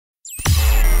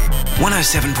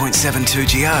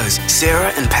107.72 GO's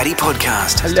Sarah and Paddy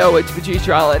podcast. Hello, it's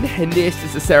producer Alan, and this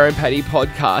is the Sarah and Paddy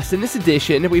podcast. In this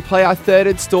edition, we play our third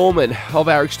instalment of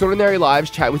our Extraordinary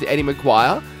Lives chat with Eddie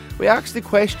McGuire. We asked the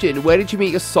question, where did you meet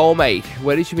your soulmate?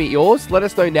 Where did you meet yours? Let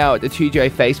us know now at the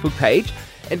 2GO Facebook page.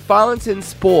 And violence in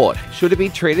sport, should it be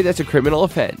treated as a criminal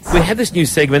offence? We have this new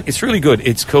segment. It's really good.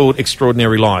 It's called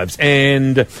Extraordinary Lives.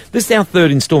 And this is our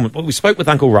third instalment. We spoke with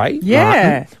Uncle Ray.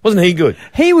 Yeah. Right? Wasn't he good?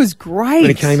 He was great.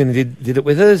 When he came in and did it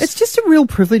with us. It's just a real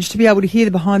privilege to be able to hear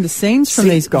the behind the scenes from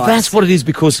these guys. That's what it is,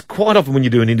 because quite often when you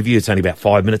do an interview, it's only about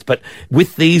 5 minutes. But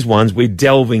with these ones, we're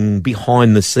delving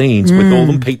behind the scenes with all of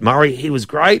them. Pete Murray, he was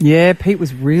great. Yeah, Pete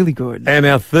was really good. And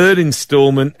our third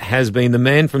instalment has been the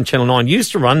man from Channel 9,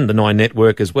 used to run the 9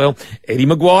 network as well, Eddie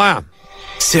McGuire.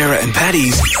 Sarah and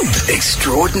Paddy's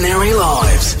Extraordinary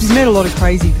Lives. You've met a lot of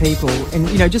crazy people, and,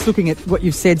 you know, just looking at what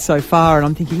you've said so far, and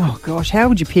I'm thinking, oh, gosh, how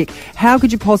could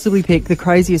you possibly pick the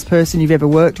craziest person you've ever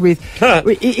worked with?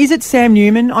 Is it Sam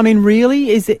Newman? I mean,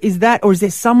 really? Is that, or is there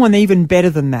someone even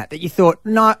better than that you thought,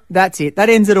 no, that's it, that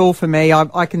ends it all for me.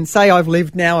 I can say I've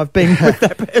lived now, I've been with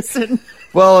that person.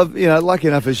 Well, you know, lucky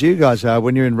enough as you guys are,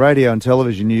 when you're in radio and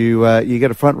television, you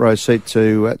get a front row seat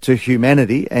to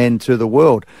humanity and to the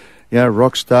world. You know,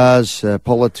 rock stars,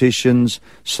 politicians,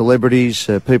 celebrities,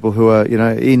 people who are, you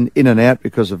know, in and out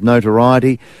because of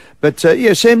notoriety. But,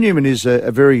 yeah, Sam Newman is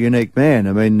a very unique man.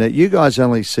 I mean, you guys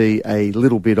only see a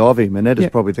little bit of him, and that is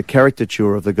probably the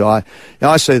caricature of the guy. Now,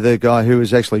 I see the guy who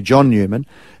is actually John Newman,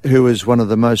 who is one of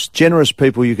the most generous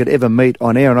people you could ever meet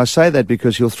on air. And I say that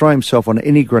because he'll throw himself on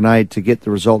any grenade to get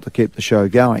the result to keep the show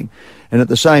going. And at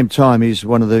the same time, he's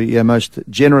one of the most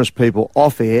generous people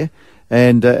off air,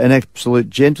 and an absolute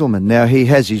gentleman. Now, he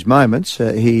has his moments.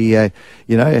 He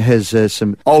has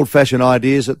some old-fashioned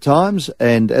ideas at times,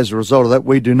 and as a result of that,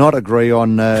 we do not agree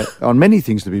on many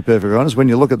things, to be perfectly honest. When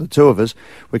you look at the two of us,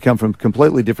 we come from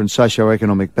completely different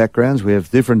socio-economic backgrounds. We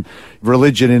have different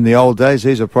religion in the old days.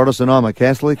 He's a Protestant, I'm a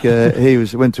Catholic. He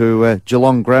went to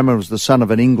Geelong Grammar, was the son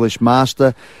of an English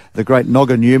master. The great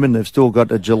Nogga Newman, they've still got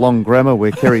a Geelong Grammar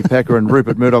where Kerry Packer and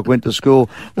Rupert Murdoch went to school.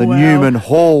 The Newman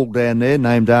Hall down there,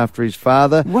 named after his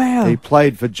father. Wow. He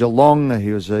played for Geelong.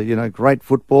 He was a great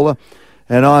footballer.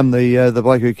 And I'm the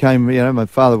bloke who came, my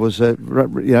father was,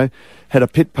 had a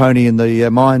pit pony in the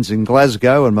mines in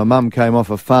Glasgow, and my mum came off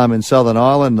a farm in Southern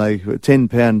Ireland. They were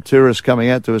 £10 tourists coming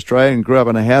out to Australia and grew up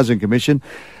in a housing commission.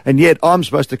 And yet I'm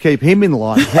supposed to keep him in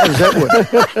line. How does that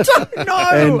work?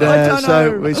 I don't know.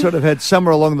 So we sort of had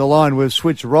somewhere along the line we've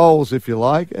switched roles, if you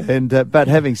like. And but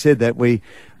having said that, we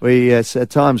at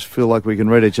times feel like we can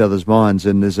read each other's minds,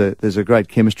 and there's a great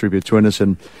chemistry between us.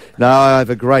 And no, I have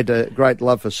a great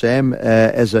love for Sam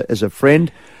as a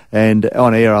friend. And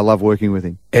on air, I love working with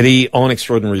him. Eddie, on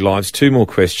Extraordinary Lives, 2 more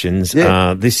questions.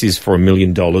 Yeah. This is for $1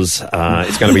 million. It's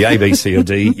going to be A, B, C or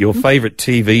D. Your favourite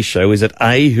TV show, is it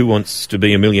A, Who Wants to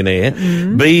Be a Millionaire,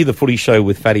 B, The Footy Show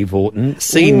with Fatty Vaughton,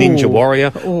 C, Ninja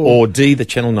Warrior, or D, the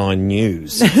Channel 9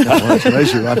 News? That's an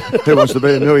easy one. Who Wants to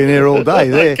Be a Millionaire all day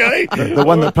there. Okay. The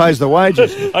one that pays the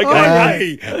wages.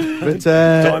 Okay. But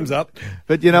Time's up.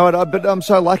 But you know what? But I'm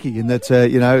so lucky in that,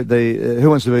 the Who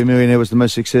Wants to Be a Millionaire was the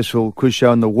most successful quiz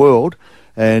show in the world.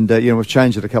 And, we've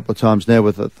changed it a couple of times now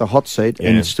with the hot seat,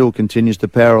 and it still continues to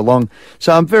power along.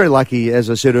 So I'm very lucky, as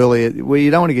I said earlier, you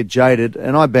don't want to get jaded,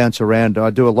 and I bounce around. I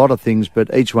do a lot of things,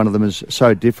 but each one of them is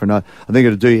so different. I think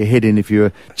it'll do your head in if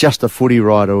you're just a footy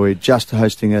writer, or you're just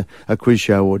hosting a quiz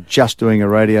show, or just doing a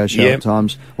radio show at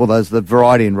times. Well, the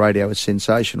variety in radio is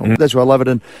sensational. That's why I love it.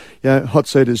 And, hot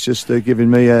seat has just given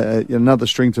me another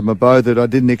string to my bow that I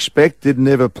didn't expect, didn't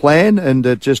ever plan, and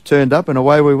it just turned up, and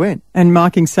away we went. And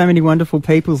marking so many wonderful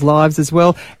people's lives as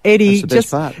well. Eddie, that's the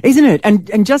best part. Isn't it?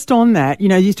 And just on that,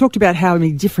 you talked about how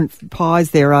many different pies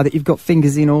there are, that you've got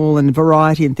fingers in all and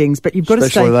variety and things, but you've got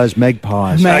Especially to stay... those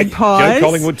magpies. Magpies. Go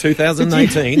Collingwood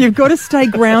 2018. You've got to stay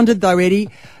grounded though, Eddie.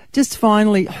 Just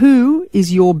finally, who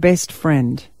is your best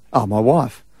friend? Oh, my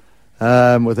wife.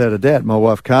 Without a doubt, my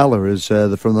wife Carla is,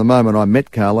 from the moment I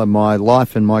met Carla, my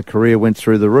life and my career went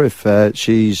through the roof.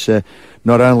 She's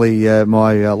not only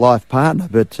my life partner,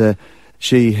 but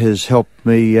she has helped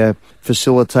me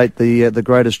facilitate the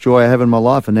greatest joy I have in my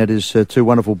life, and that is 2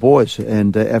 wonderful boys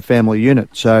and our family unit.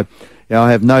 So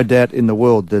I have no doubt in the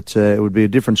world that it would be a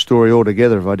different story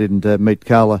altogether if I didn't meet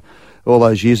Carla all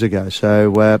those years ago.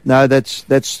 So no, that's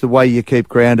the way you keep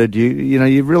grounded.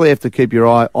 You really have to keep your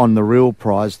eye on the real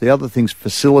prize. The other things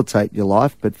facilitate your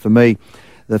life, but for me,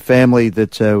 the family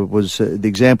that was the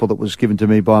example that was given to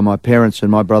me by my parents and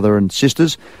my brother and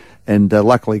sisters, And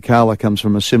luckily, Carla comes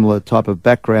from a similar type of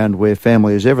background where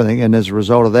family is everything. And as a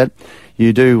result of that,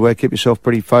 you do keep yourself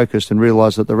pretty focused and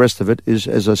realise that the rest of it is,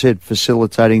 as I said,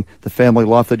 facilitating the family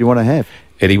life that you want to have.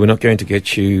 Eddie, we're not going to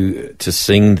get you to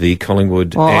sing the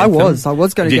Collingwood anthem. I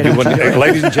was going to get it.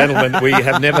 Ladies and gentlemen, we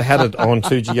have never had it on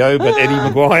 2GO, but Eddie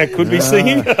McGuire could be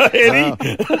singing.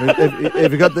 Eddie,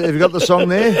 have you got the song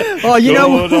there? Oh, you know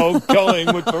Lord, old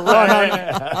Collingwood parade.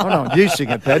 Oh no, you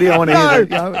sing it, Paddy. I want to hear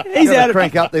that. He's out of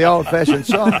crank up the old-fashioned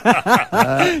song.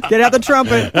 Get out the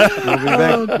trumpet.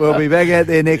 We'll be back out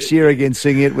there next year again,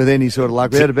 singing it with any sort of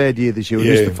luck. We had a bad year this year. We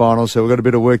missed the final, so we've got a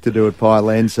bit of work to do at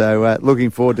Pieland. So looking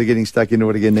forward to getting stuck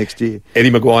into it again next year. Eddie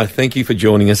McGuire, thank you for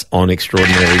joining us on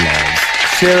Extraordinary Lives.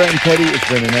 Sarah and Paddy, it's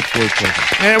been an absolute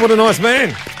pleasure. Yeah, what a nice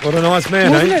man. What a nice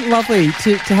man, Wasn't it lovely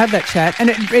to have that chat? And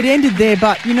it ended there,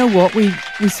 but you know what? We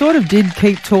sort of did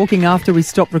keep talking after we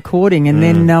stopped recording, and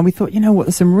then we thought, you know what,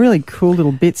 there's some really cool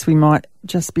little bits we might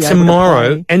just be able tomorrow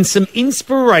to play. And some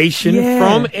inspiration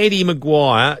from Eddie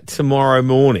McGuire tomorrow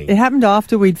morning. It happened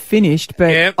after we'd finished,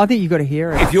 but I think you've got to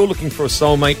hear it. If you're looking for a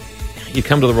soulmate, you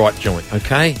come to the right joint,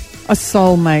 okay? A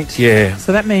soulmate. Yeah.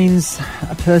 So that means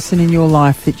a person in your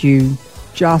life that you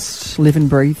just live and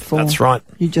breathe for. That's right.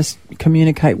 You just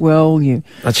communicate well.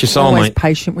 That's your always soulmate.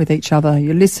 Patient with each other.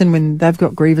 You listen when they've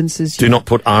got grievances. Do not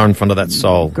put R in front of that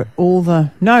soul. Got all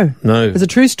the no. There's a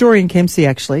true story in Kempsey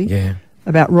actually.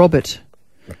 About Robert's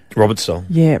soul.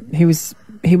 Yeah, he was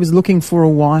looking for a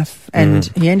wife, and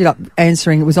he ended up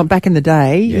answering. It was on back in the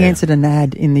day. He answered an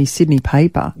ad in the Sydney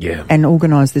paper, and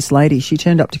organised this lady. She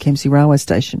turned up to Kempsey railway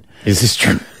station. Is this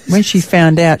true? When she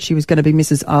found out she was going to be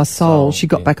Mrs. R. Soul, she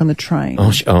got back on the train.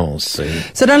 See.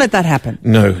 So don't let that happen.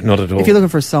 No, not at all. If you're looking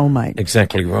for a soulmate.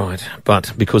 Exactly right.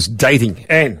 But because dating,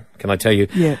 and can I tell you,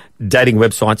 dating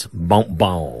websites,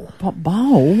 bowl.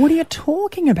 What are you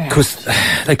talking about? Because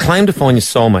they claim to find your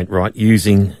soulmate, right,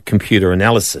 using computer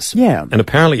analysis. Yeah. And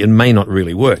apparently it may not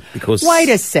really work because... Wait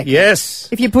a second. Yes.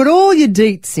 If you put all your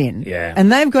deets in,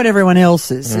 and they've got everyone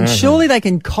else's, and surely they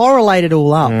can correlate it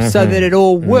all up so that it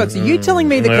all works. Are you telling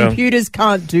me the computers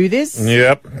can't do this?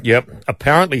 Yep.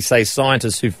 Apparently, say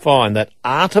scientists who find that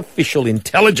artificial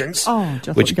intelligence... Oh, I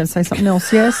thought you were going to say something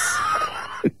else, yes?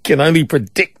 can only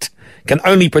predict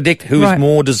who is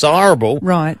more desirable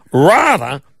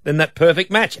rather than that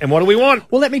perfect match. And what do we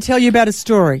want? Well, let me tell you about a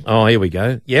story. Oh, here we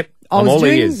go. Yep. I was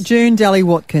doing June Daly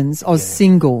Watkins. I was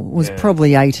single, was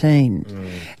probably 18.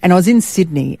 And I was in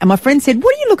Sydney. And my friend said,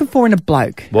 what are you looking for in a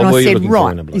bloke? What and were I you said, looking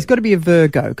for in a bloke? He's got to be a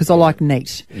Virgo because I like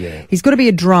neat. Yeah. He's got to be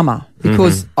a drummer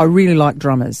because I really like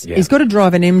drummers. Yeah. He's got to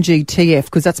drive an MG TF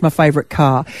because that's my favourite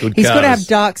car. He's got to have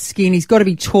dark skin. He's got to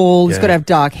be tall. He's got to have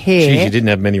dark hair. Geez, you didn't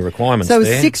have many requirements So it was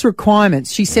there. 6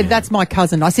 requirements. She said, that's my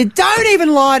cousin. I said, don't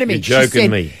even lie to me. You're joking she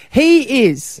said, me. He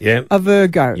is a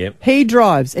Virgo. Yep. He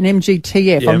drives an MG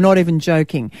TF. I'm not even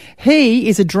joking. He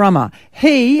is a drummer.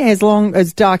 He has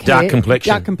dark hair.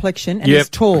 Dark complexion. And is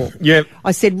tall. Yep.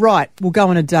 I said, right, we'll go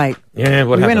on a date. Yeah,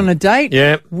 what we happened? went on a date.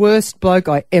 Yep. Worst bloke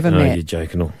I ever met. You're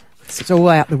joking. It's all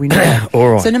out the window.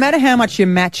 All right. So no matter how much you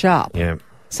match up,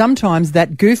 sometimes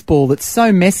that goofball that's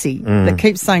so messy, that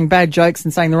keeps saying bad jokes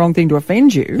and saying the wrong thing to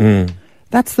offend you,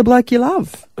 that's the bloke you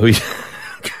love.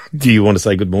 Do you want to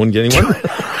say good morning to anyone?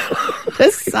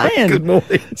 Just saying. Good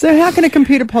morning. So how can a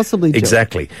computer possibly do it?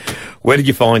 Exactly. Where did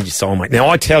you find your soulmate? Now,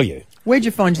 I tell you. Where'd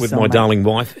you find your With soulmate? my darling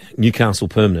wife, Newcastle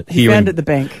Permanent. You found it at the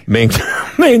bank.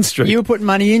 Main Street. You were putting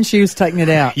money in, she was taking it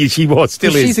out. Yeah, she was,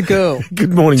 still is. She's a girl.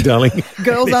 Good morning, darling.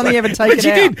 Girls only ever take but it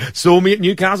out. she did. Saw me at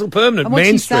Newcastle Permanent, And what'd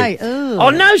Main she Street. say? Ugh. Oh,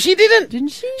 no, she didn't. Didn't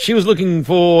she? She was looking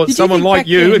for Did you someone think like back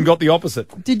you then- and got the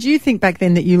opposite. Did you think back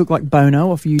then that you looked like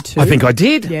Bono off U2? I think I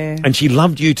did. Yeah. And she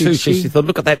loved you too. Did she? She thought,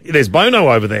 look at that. There's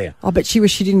Bono over there. I bet she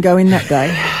wish she didn't go in that day.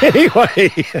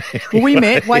 Anyway. Well, we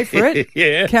met, wait for it.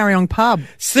 Yeah. Carry On Pub.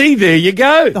 See, there you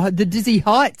go. The Dizzy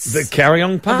Heights. The Carry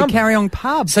On Pub. The Carry On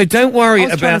Pub. So don't worry I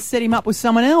was trying about... to set him up with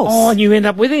someone else. Oh, and you end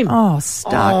up with him. Oh,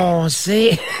 stuck. Oh,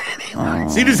 see?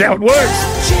 See, this is how it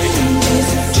works.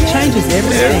 Changes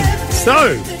everything.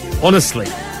 So, honestly,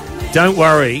 don't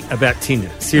worry about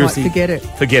Tinder. Seriously. Right, forget it.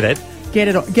 Forget it.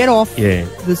 Get off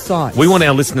the site. We want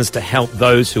our listeners to help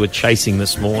those who are chasing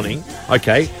this morning.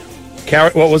 Okay.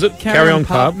 What was it? Carry On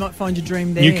Pub. Might find your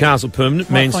dream there. Newcastle Permanent,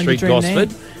 Might Main find Street, your dream Gosford.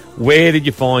 there. Where did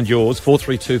you find yours?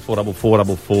 432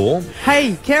 444.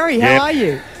 Hey, Carrie, how Yep. are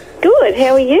you? Good,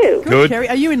 how are you? Good. Carrie,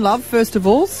 are you in love, first of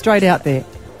all? Straight out there.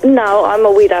 No, I'm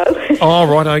a widow. Oh,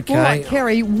 right, okay. All right,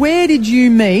 Carrie, where did you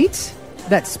meet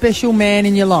that special man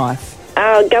in your life?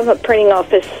 Government printing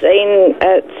office in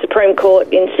Supreme Court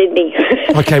in Sydney.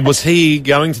 Okay, was he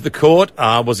going to the court?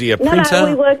 Was he a printer? No,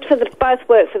 we both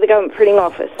worked for the government printing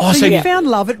office. Oh, So you found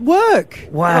love at work.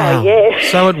 Wow. Oh, yeah.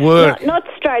 So at work. Not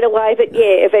straight away, but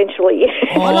yeah, eventually.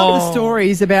 I love the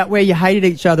stories about where you hated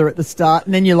each other at the start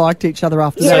and then you liked each other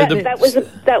after Yeah, that.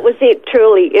 that was it.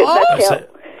 Truly, that's how.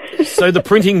 So the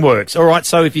printing works. All right,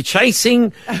 so if you're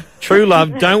chasing true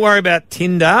love, don't worry about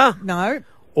Tinder No.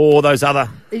 or those other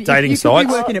dating you sites.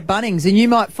 could be working at Bunnings and you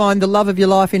might find the love of your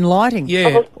life in lighting.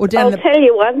 Yeah. Or down I'll the... tell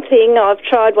you one thing. I've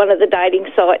tried one of the dating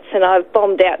sites and I've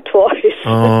bombed out twice.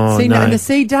 Oh, See,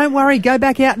 no. don't worry. Go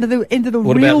back out into the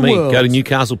What real about me? world. Go to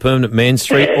Newcastle Permanent Man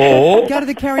Street or... Go to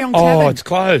the Carry On Oh, Tavern. it's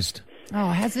closed. Oh,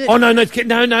 has it? Oh,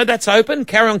 no, that's open.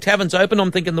 Carry On Tavern's open.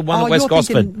 I'm thinking the one at West you're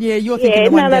Gosford. thinking, yeah, you're thinking Yeah,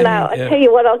 the one no. down I tell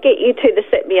you what, I'll get you two to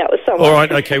set me up with someone. All right,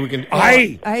 okay, we can...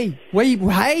 Hey! Hey, we've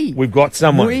We've got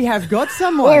someone. we have got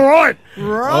someone. All right.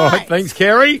 Right. All right, thanks,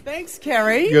 Kerry. Thanks,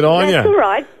 Kerry. Good on That's all you.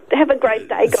 right. Have a great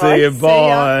day, guys. See you, ya.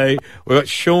 bye. We've got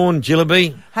Sean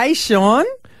Gillaby. Hey, Sean.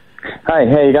 Hey,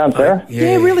 how you going, Sarah?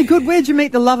 Yeah, really good. Where'd you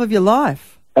meet the love of your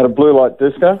life? At a blue light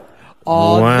disco.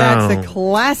 Oh, Wow. that's a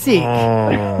classic.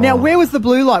 Oh. Now, where was the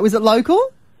blue light? Was it local?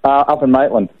 Up in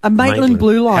Maitland. A Maitland Maitland.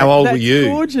 blue light. How old That's were you?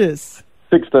 Gorgeous.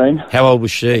 16. How old was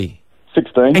she?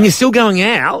 16. And you're still going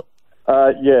out?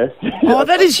 Yes. Oh,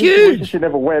 that is huge. She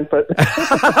never went, but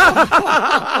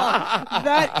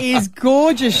That is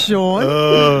gorgeous,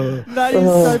 Sean. That is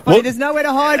so funny. What- There's nowhere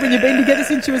to hide when you've been together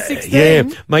since you were 16. Yeah.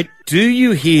 Mate, do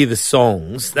you hear the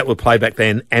songs that were played back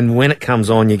then, and when it comes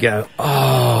on, you go,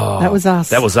 oh... That was us.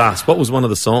 That was us. What was one of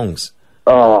the songs?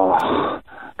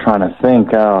 trying to think.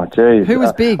 Oh, geez. Who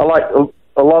was big? I like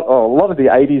a lot of the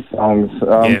 80s songs. Yeah.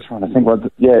 I'm trying to think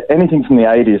anything from the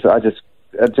 80s.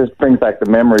 It just brings back the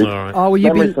memories. All right. Oh, well,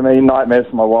 you've Memories been... for me, nightmares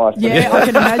for my wife. Yeah, I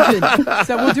can imagine.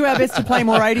 So we'll do our best to play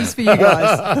more 80s for you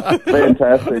guys.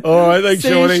 Fantastic. All right, thanks, See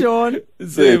Shawnee. you, Sean.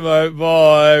 See you, mate.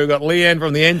 Bye. We've got Leanne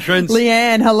from the entrance.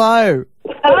 Leanne, hello.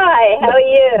 Hi, how are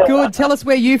you? Good. Tell us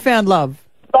where you found love.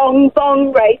 Bong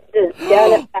Bong Races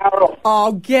down at Barrel.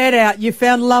 Oh, get out. You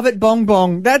found love at Bong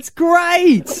Bong. That's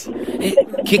great.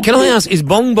 Can I ask, is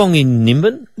Bong Bong in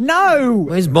Nimbin? No.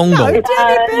 Where's Bong No, Bong? down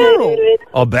at Barrel.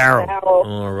 Oh, Barrel. Barrel.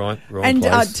 All right, wrong And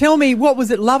place. tell me, what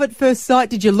was it? Love at first sight?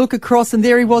 Did you look across and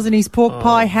there he was in his pork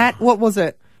pie hat? What was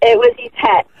it? It was his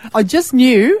hat. I just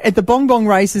knew at the Bong Bong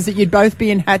races that you'd both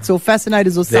be in hats or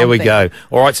fascinators or something. There we go.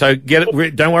 All right, so get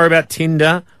it. Don't worry about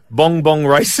Tinder. Bong Bong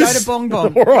races. Go to Bong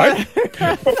Bong. All right.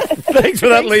 Thanks for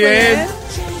that, Leanne.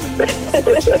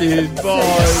 Cheers, bye.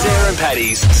 Sarah and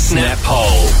Paddy's Snap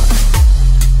Poll.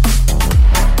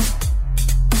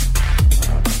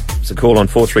 It's a call on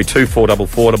 432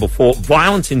 444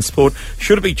 Violence in sport.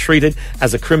 Should it be treated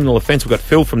as a criminal offence? We've got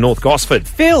Phil from North Gosford.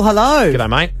 Phil, hello. G'day,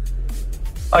 mate.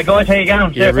 Hi guys, how you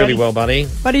going? Yeah, really well, buddy.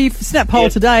 Buddy, Snap Poll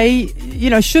today,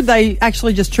 should they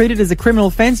actually just treat it as a criminal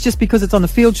offence just because it's on the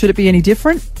field? Should it be any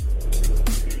different?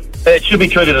 It should be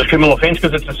treated as a criminal offence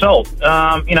because it's assault.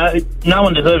 No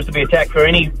one deserves to be attacked for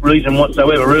any reason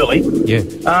whatsoever, really. Yeah.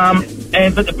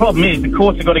 But the problem is the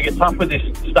courts have got to get tough with this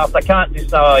stuff. They can't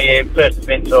just say, first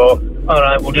offence, or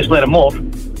we'll just let them off.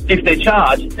 If they're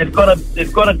charged, they've got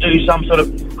to do some sort of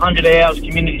 100 hours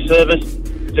community service.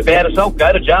 It's about assault.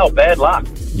 Go to jail. Bad luck.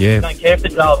 Yeah. Don't care if the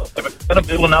jail. They've got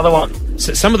to do another one.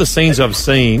 So some of the scenes I've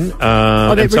seen, they're and some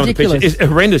of the ridiculous. pictures, it's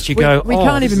horrendous. You go, We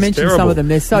can't this even is mention terrible. some of them.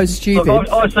 They're so stupid. Look,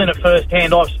 I've seen it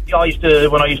firsthand.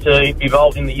 When I used to be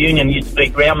involved in the union, used to be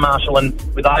ground marshal and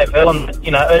with AFL, and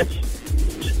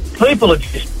it's people have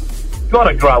just got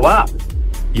to grow up.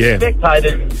 Yeah.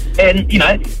 Spectators, and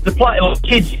the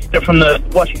kids from the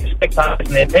watching the spectators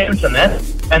and their parents and that,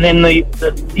 and then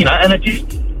and it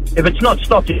just, if it's not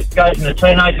stopped, it goes into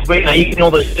teenagers where you get all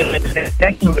this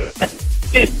acting.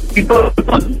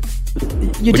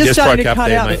 You're We just just starting broke to up cut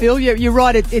there, out, mate. Phil. You're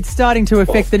right. It's starting to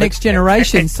affect the next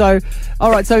generation. So,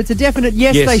 all right. So it's a definite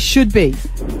yes. Yes. They should be.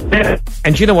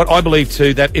 And you know what? I believe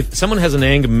too that if someone has an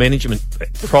anger management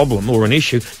problem or an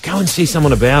issue, go and see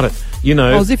someone about it. Well,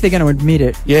 as if they're going to admit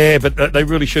it. Yeah, but they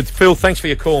really should. Phil, thanks for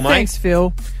your call, mate. Thanks,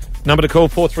 Phil. Number to call,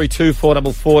 432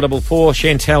 444.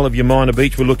 Chantal of Yamina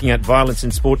Beach. We're looking at violence in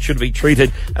sport. Should be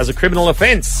treated as a criminal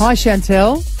offence. Hi,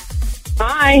 Chantel.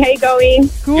 Hi, how you going?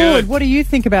 Good. What do you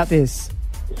think about this?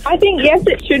 I think, yes,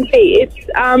 it should be. It's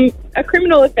a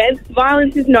criminal offence.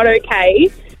 Violence is not okay.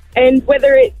 And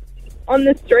whether it's on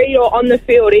the street or on the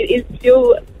field, it is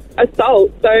still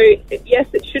assault. So, yes,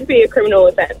 it should be a criminal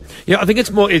offence. Yeah, I think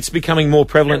it's becoming more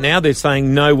prevalent now. They're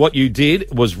saying, no, what you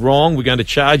did was wrong. We're going to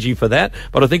charge you for that.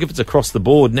 But I think if it's across the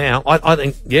board now, I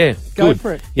think, yeah, Go good.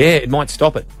 for it. Yeah, it might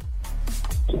stop it.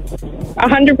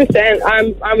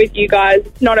 100%. I'm with you guys.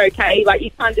 It's not okay. Like,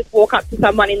 you can't just walk up to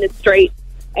someone in the street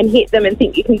and hit them and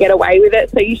think you can get away with it.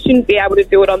 So you shouldn't be able to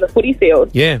do it on the footy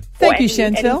field. Yeah. Thank you,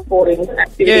 Any Chantel. sporting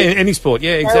activity. Yeah, any sport.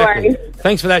 Yeah, exactly. worries.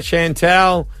 Thanks for that,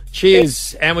 Chantal.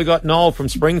 Cheers. And we got Noel from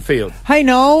Springfield. Hey,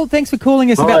 Noel, thanks for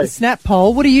calling us about the Snap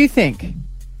poll. What do you think?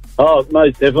 Oh,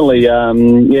 most definitely. I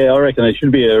reckon it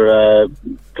should be a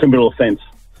criminal offence.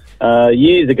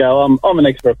 Years ago, I'm an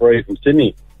ex-referee from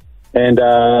Sydney, and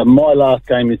my last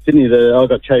game in Sydney, I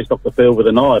got chased off the field with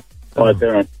a knife by a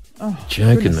parent. Oh,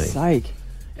 Joking goodness me. sake.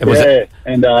 And was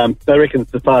and they reckon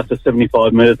it's the fastest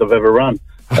 75 metres I've ever run.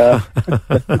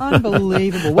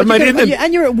 Unbelievable. But mate,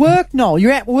 And you're at work, Noel.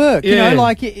 You're at work. Yeah. You know,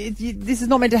 like, this is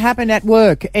not meant to happen at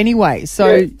work anyway.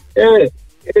 So,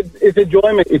 It's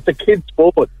enjoyment. It's a kid's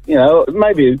sport. You know,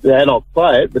 maybe the adults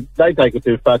play it, but they take it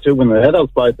too far too when the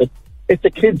adults play it. But it's a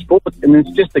kid's sport, and it's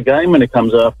just a game when it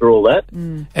comes after all that.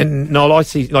 And Noel, I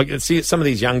see some of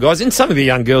these young guys, and some of the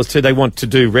young girls too. They want to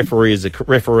do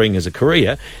refereeing as a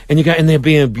career, and you go, and they're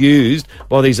being abused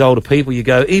by these older people. You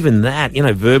go, even that,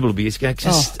 verbal abuse. You go,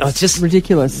 it's just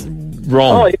ridiculous.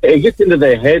 Wrong. Oh, yeah, it gets into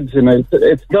their heads, and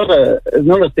it's not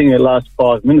a thing that lasts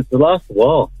 5 minutes. It lasts a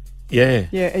while. Yeah.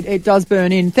 Yeah, it does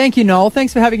burn in. Thank you, Noel.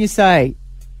 Thanks for having your say.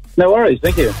 No worries.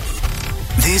 Thank you.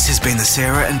 This has been the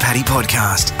Sarah and Paddy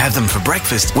podcast. Have them for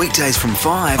breakfast weekdays from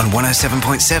 5 on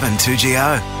 107.7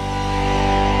 2GO.